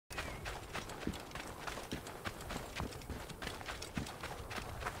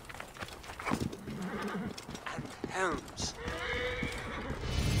realms.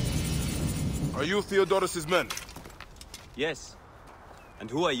 Are you Theodorus's men? Yes. And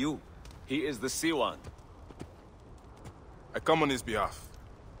who are you? He is the Siwan. I come on his behalf.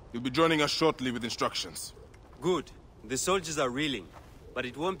 He'll be joining us shortly with instructions. Good. The soldiers are reeling, but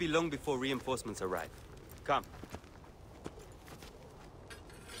it won't be long before reinforcements arrive. Come.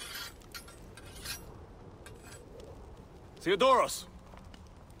 Theodorus!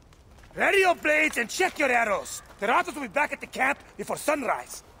 Ready your blades and check your arrows. The Ratos will be back at the camp before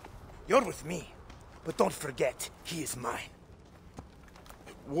sunrise. You're with me, but don't forget, he is mine.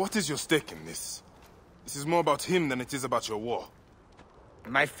 What is your stake in this? This is more about him than it is about your war.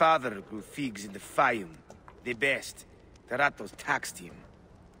 My father grew figs in the Fayum, the best. The Ratos taxed him.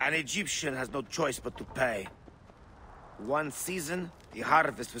 An Egyptian has no choice but to pay. One season, the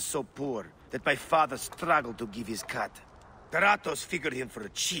harvest was so poor that my father struggled to give his cut. The Ratos figured him for a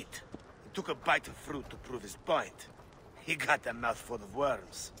cheat. He took a bite of fruit to prove his point. He got a mouthful of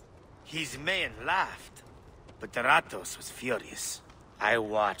worms. His men laughed, but the Ratos was furious. I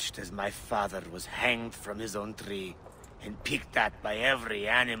watched as my father was hanged from his own tree and picked at by every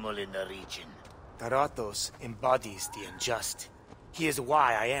animal in the region. The Ratos embodies the unjust. He is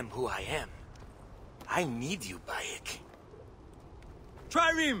why I am who I am. I need you, Bayek.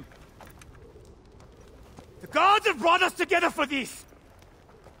 Trireme! The gods have brought us together for this!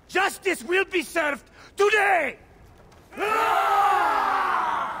 Justice will be served today!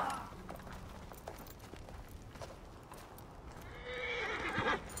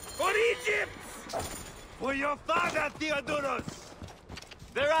 For Egypt! For your father, Theodorus!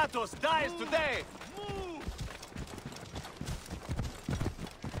 The Ratos dies today!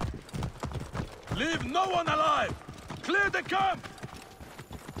 Leave no one alive! Clear the camp!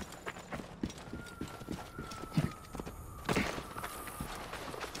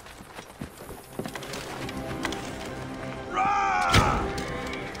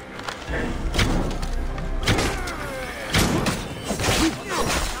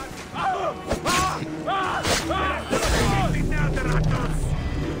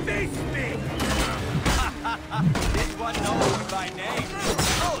 This one knows me by name.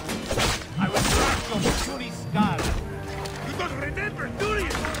 Oh, I will crack your puny skull. You don't remember, do you?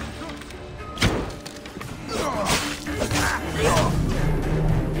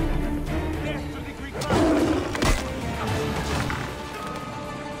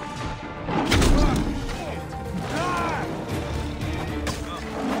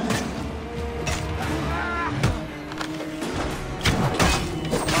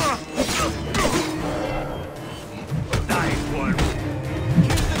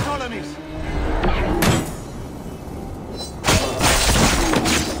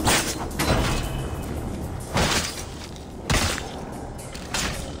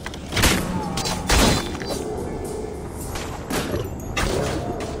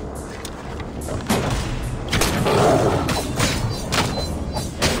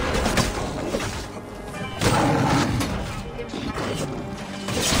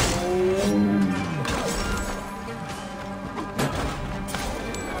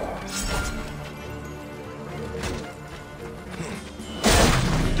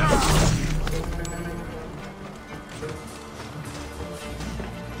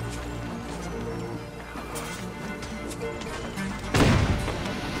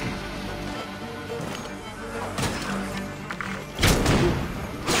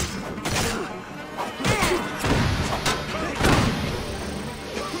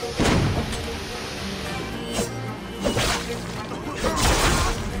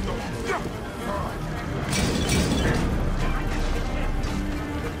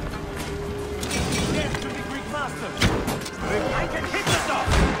 Death to the Greek master. I can hit the dog!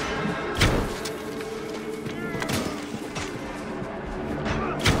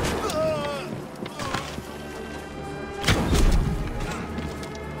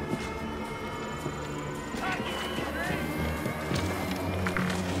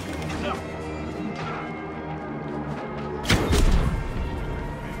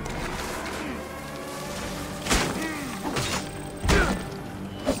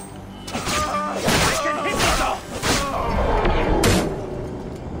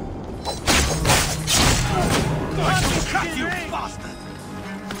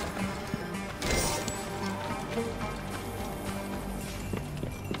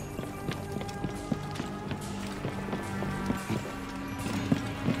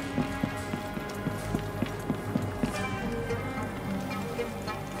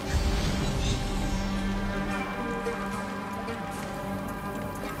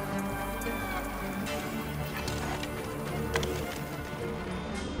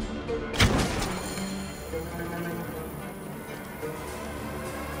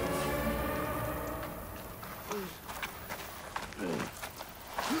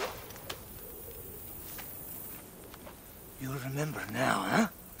 remember now, huh?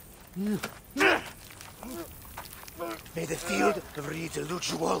 May the field of reeds elude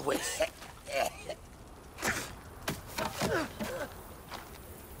you always.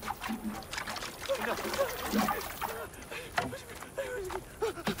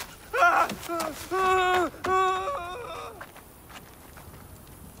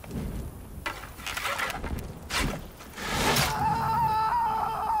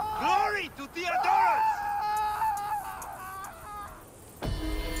 Glory to Theodorus!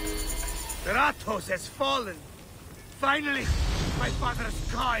 Kratos has fallen. Finally, my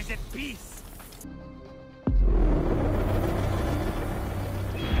father's car is at peace.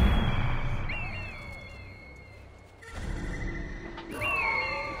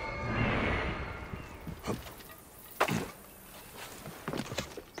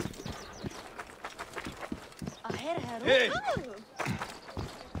 Hey!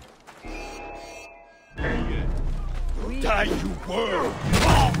 Die, you worm!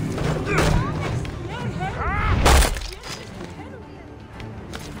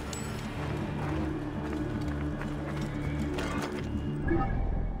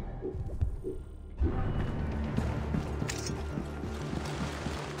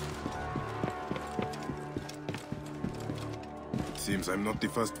 Seems I'm not the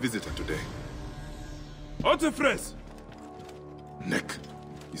first visitor today. Otefres! Nick,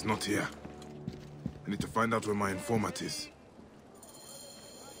 he's not here. I need to find out where my informant is.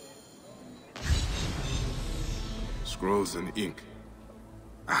 Scrolls and ink.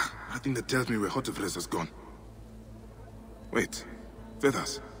 Nothing that tells me where Otefres has gone. Wait,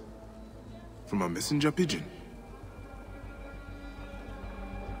 feathers. From a messenger pigeon.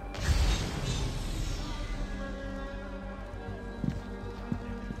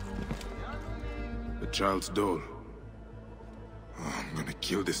 The child's doll. I'm gonna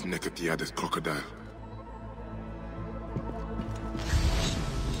kill this naked crocodile.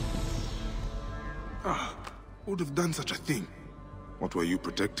 Who would have done such a thing? What were you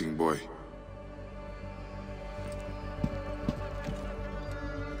protecting, boy?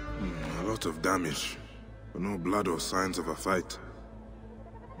 A lot of damage, but no blood or signs of a fight.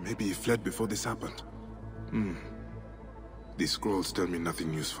 Maybe he fled before this happened. These scrolls tell me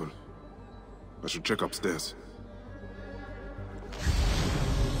nothing useful. I should check upstairs.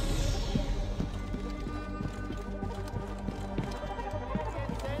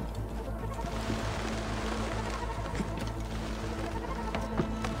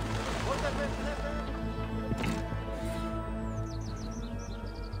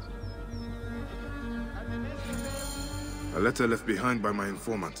 A letter left behind by my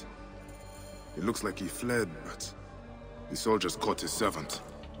informant. It looks like he fled, but the soldiers caught his servant.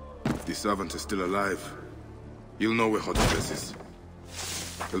 If the servant is still alive, he'll know where Otefres is.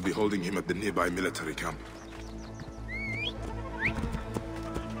 They'll be holding him at the nearby military camp.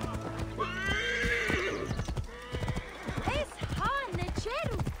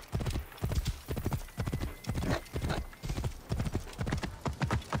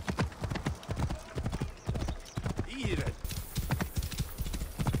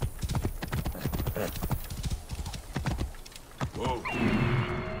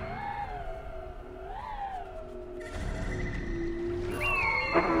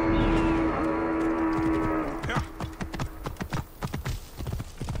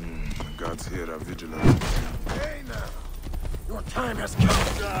 Guards here are vigilant. Hey now! Your time has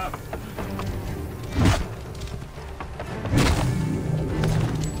come!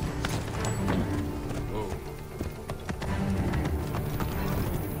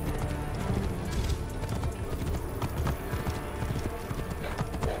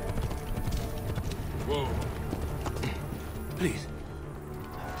 Whoa. Please.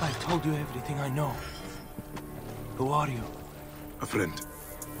 I've told you everything I know. Who are you? A friend.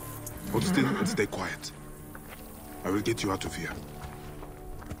 Hold still and stay quiet. I will get you out of here.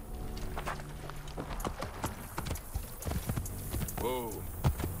 Whoa.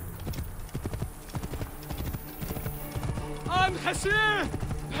 I'm Hassan!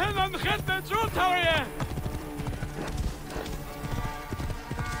 I'm خدمة جوتاوية!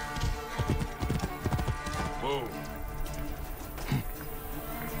 Whoa.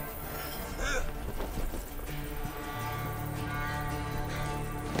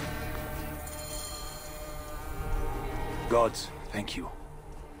 Gods, thank you.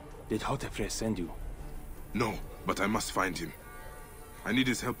 Did Otefres send you? No, but I must find him. I need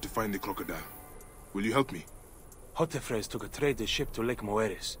his help to find the crocodile. Will you help me? Otefres took a trader ship to Lake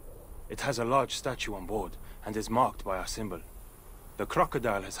Moeris. It has a large statue on board, and is marked by a symbol. The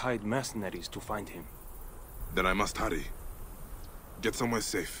crocodile has hired mercenaries to find him. Then I must hurry. Get somewhere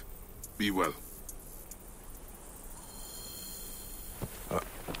safe. Be well.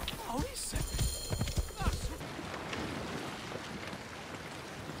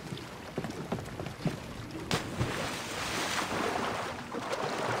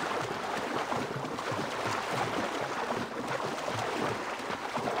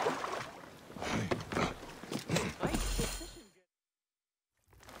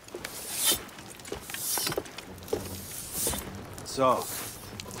 So,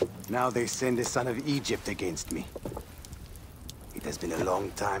 now they send the son of Egypt against me. It has been a long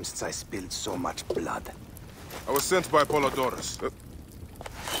time since I spilled so much blood. I was sent by Polydorus.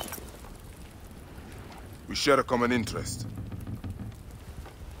 We share a common interest.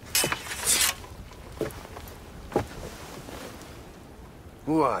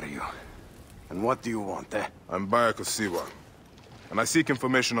 Who are you? And what do you want, eh? I'm Bayek of Siwa, and I seek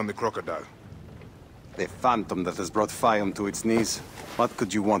information on the Crocodile. The phantom that has brought Fayum to its knees. What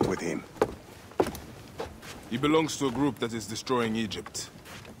could you want with him? He belongs to a group that is destroying Egypt.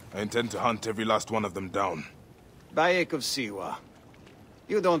 I intend to hunt every last one of them down. Bayek of Siwa.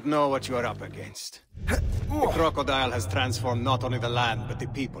 You don't know what you are up against. The Crocodile has transformed not only the land, but the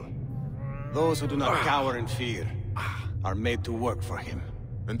people. Those who do not cower in fear are made to work for him.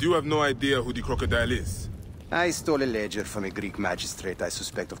 And you have no idea who the Crocodile is? I stole a ledger from a Greek magistrate I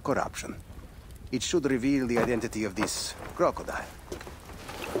suspect of corruption. It should reveal the identity of this Crocodile.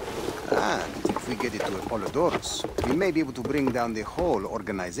 And if we get it to Apollodorus, we may be able to bring down the whole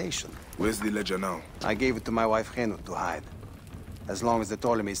organization. Where's the ledger now? I gave it to my wife Henut to hide. As long as the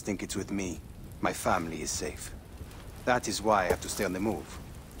Ptolemies think it's with me, my family is safe. That is why I have to stay on the move.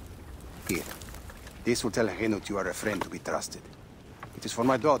 Here. This will tell Henut you are a friend to be trusted. It is for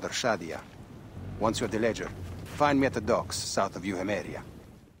my daughter, Shadia. Once you have the ledger, find me at the docks south of Euhemeria.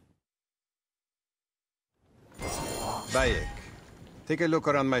 Bayek, take a look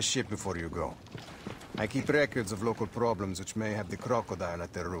around my ship before you go. I keep records of local problems which may have the Crocodile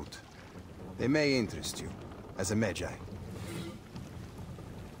at their root. They may interest you, as a Magi.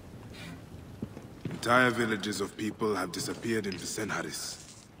 Entire villages of people have disappeared in Visenharis.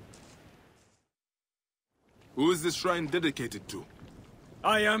 Who is this shrine dedicated to?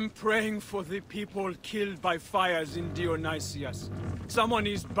 I am praying for the people killed by fires in Dionysius. Someone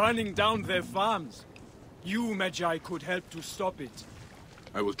is burning down their farms. You, Magi, could help to stop it.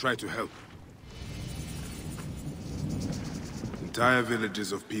 I will try to help. Entire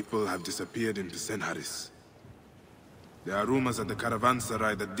villages of people have disappeared in Visenharis. There are rumors at the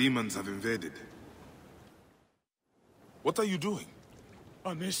caravanserai that demons have invaded. What are you doing?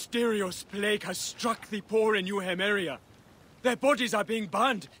 A mysterious plague has struck the poor in Euhemeria. Their bodies are being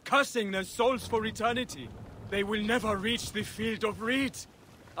burned, cursing their souls for eternity. They will never reach the field of reeds.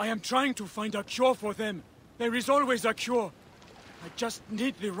 I am trying to find a cure for them. There is always a cure. I just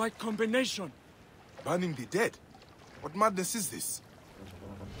need the right combination. Burning the dead? What madness is this?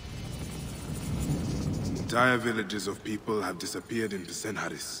 Entire villages of people have disappeared in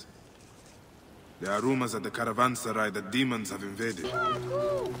Visenharis. There are rumors at the caravanserai that demons have invaded.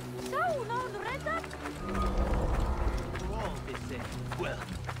 Well,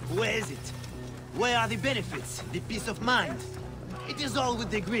 where is it? Where are the benefits? The peace of mind? It is all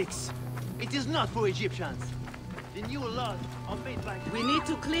with the Greeks. It is not for Egyptians. The new laws are made by... We need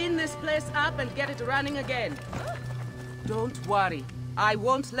to clean this place up and get it running again. Don't worry. I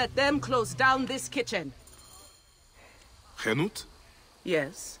won't let them close down this kitchen. Henut?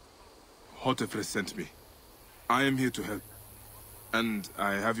 Yes? Hotefres sent me. I am here to help. And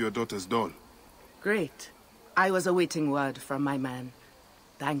I have your daughter's doll. Great. I was awaiting word from my man.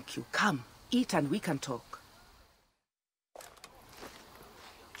 Thank you. Come, eat and we can talk.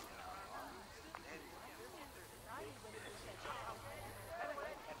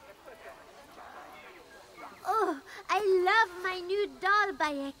 Oh, I love my new doll,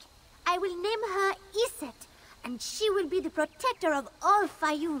 Bayek. I will name her Iset, and she will be the protector of all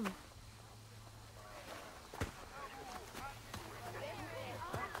Fayum.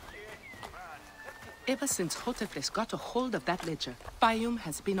 Ever since Hotefres got a hold of that ledger, Fayum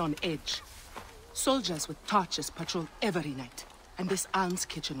has been on edge. Soldiers with torches patrol every night, and this alms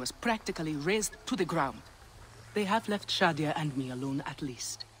kitchen was practically razed to the ground. They have left Shadia and me alone at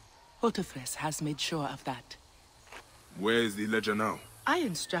least. Hotefres has made sure of that. Where is the ledger now? I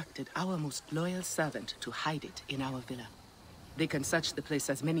instructed our most loyal servant to hide it in our villa. They can search the place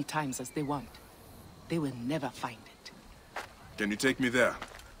as many times as they want. They will never find it. Can you take me there?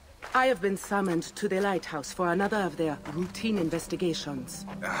 I have been summoned to the lighthouse for another of their routine investigations.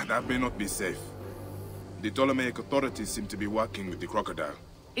 That may not be safe. The Ptolemaic authorities seem to be working with the Crocodile.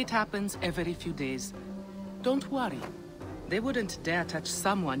 It happens every few days. Don't worry. They wouldn't dare touch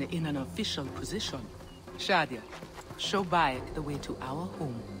someone in an official position. Shadia, show Bayek the way to our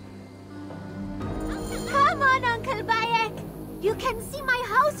home. Come on, Uncle Bayek! You can see my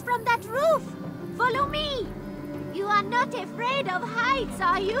house from that roof! Follow me! You are not afraid of heights,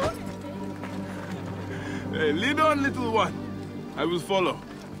 are you? Hey, lead on, little one. I will follow.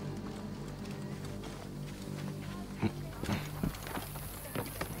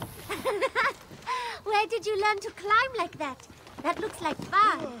 Where did you learn to climb like that? That looks like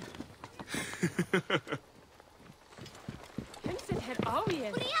fun.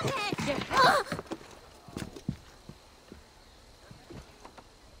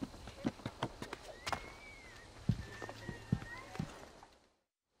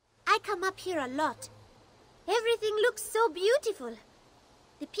 I come up here a lot. Everything looks so beautiful.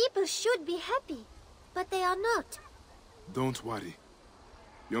 The people should be happy, but they are not. Don't worry.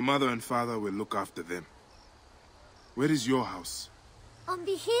 Your mother and father will look after them. Where is your house? On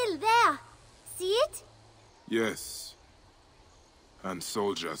the hill there. See it? Yes. And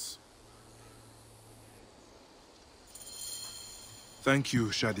soldiers. Thank you,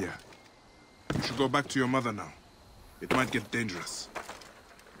 Shadia. You should go back to your mother now. It might get dangerous.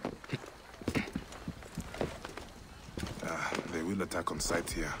 They will attack on sight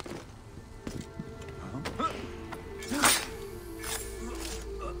here.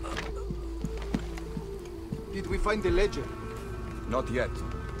 Did we find the ledger? Not yet,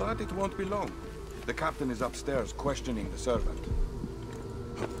 but it won't be long. The captain is upstairs questioning the servant.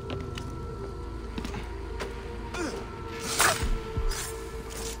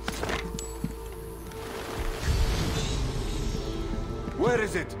 Where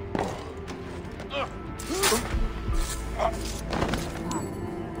is it?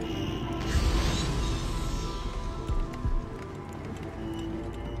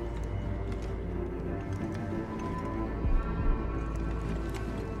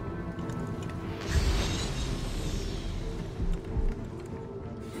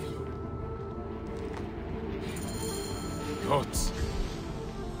 Gods.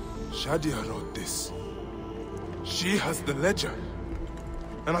 Shadia wrote this. She has the ledger.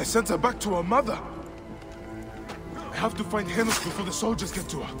 And I sent her back to her mother. I have to find Henok before the soldiers get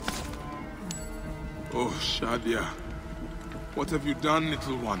to her. Oh, Shadia. What have you done,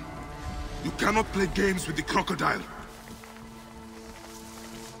 little one? You cannot play games with the crocodile.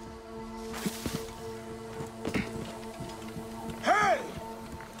 Hey!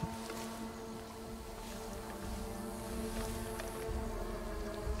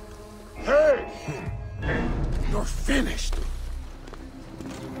 Hey! You're finished!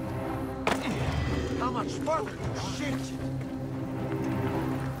 How much further? Shit!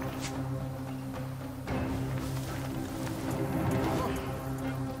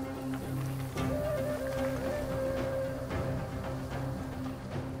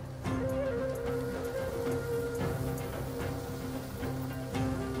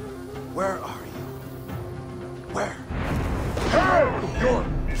 Where are you? Where? Hey! You're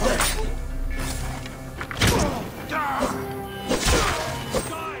dead!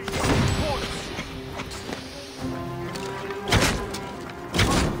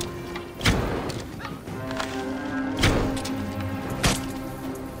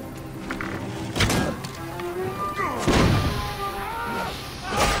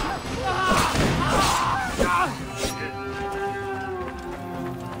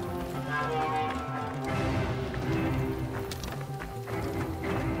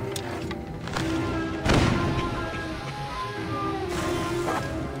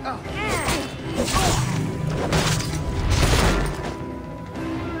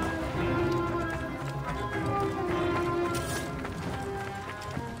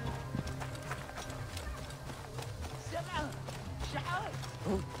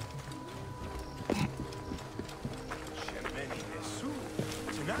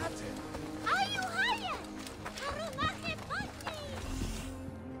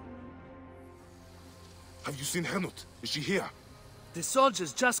 Have you seen Henut? Is she here? The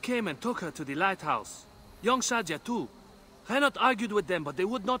soldiers just came and took her to the lighthouse. Young Shadia too. Henut argued with them, but they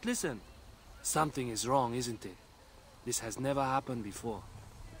would not listen. Something is wrong, isn't it? This has never happened before.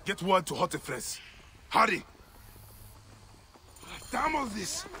 Get word to Hotefres. Hurry! Damn all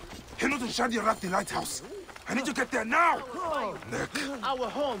this! Henut and Shadia are at the lighthouse. I need to get there now! Neck! Our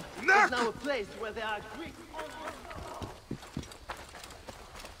home Neck! is now a place where there are Greeks.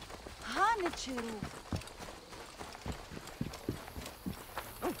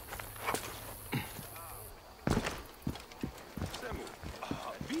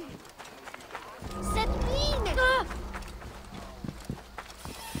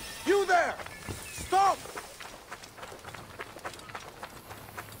 You there! Stop!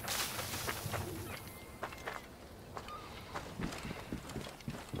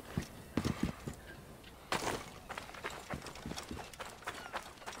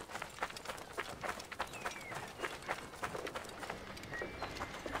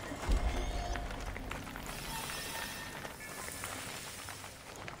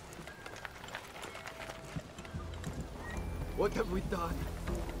 What have we done?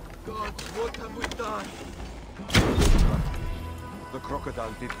 God, what have we done? The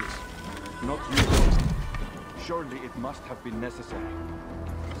Crocodile did this. Not you. Surely it must have been necessary.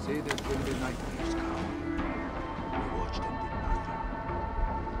 Say that when the nightmares come, we watched and did nothing.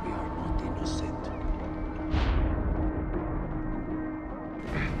 We are not innocent.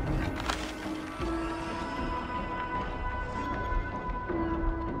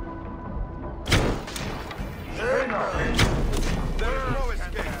 Say nothing. There's no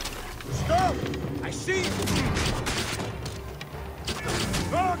escape. Stop! I see!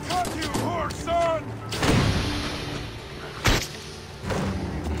 I'll cut you, poor son!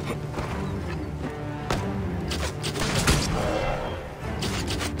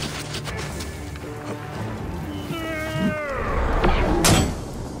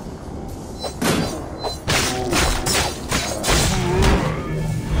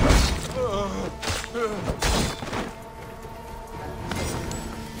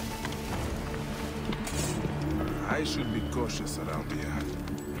 I should be cautious around here.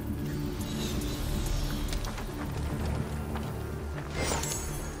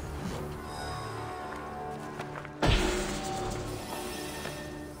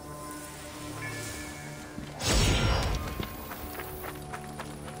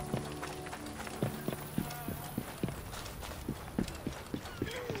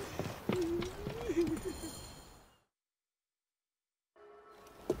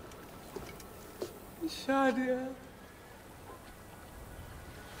 Shadia.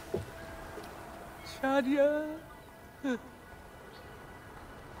 Shadia.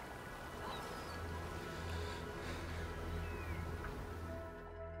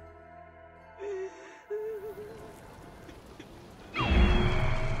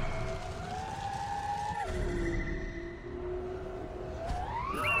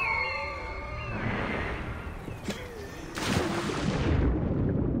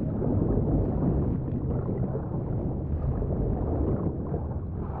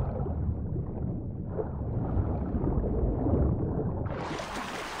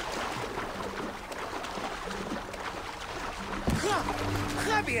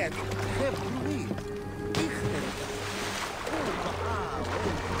 Javier!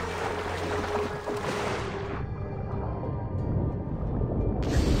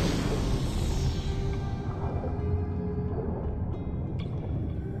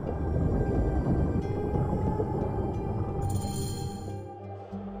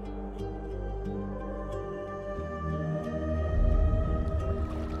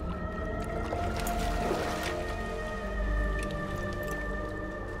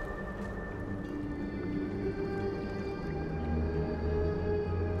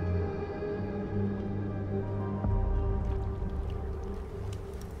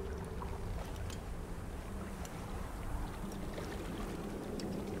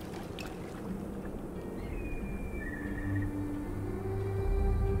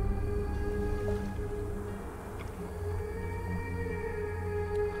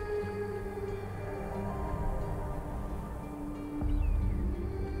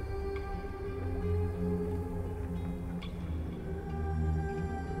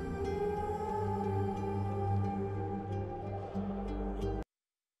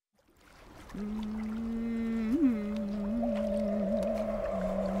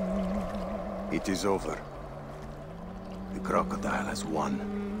 It is over. The Crocodile has won.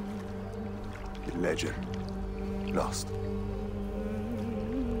 The Ledger lost.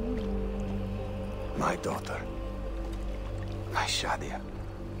 My daughter. My Shadia.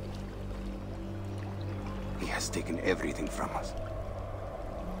 He has taken everything from us.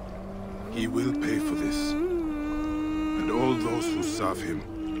 He will pay for this. And all those who serve him.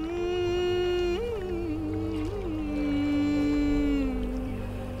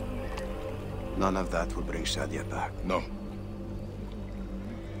 None of that will bring Shadia back. No.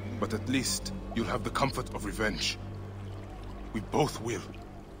 But at least you'll have the comfort of revenge. We both will.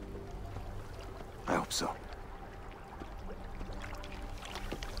 I hope so.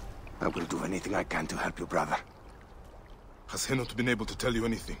 I will do anything I can to help you, brother. Has Henot been able to tell you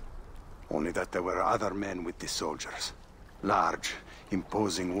anything? Only that there were other men with the soldiers. Large,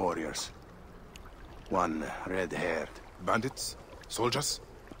 imposing warriors. One red-haired. Bandits? Soldiers?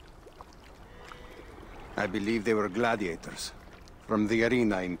 I believe they were gladiators. From the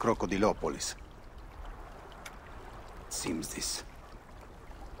arena in Crocodilopolis. It seems this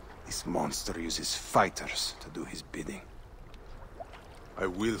monster uses fighters to do his bidding. I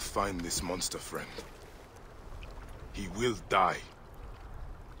will find this monster, friend. He will die.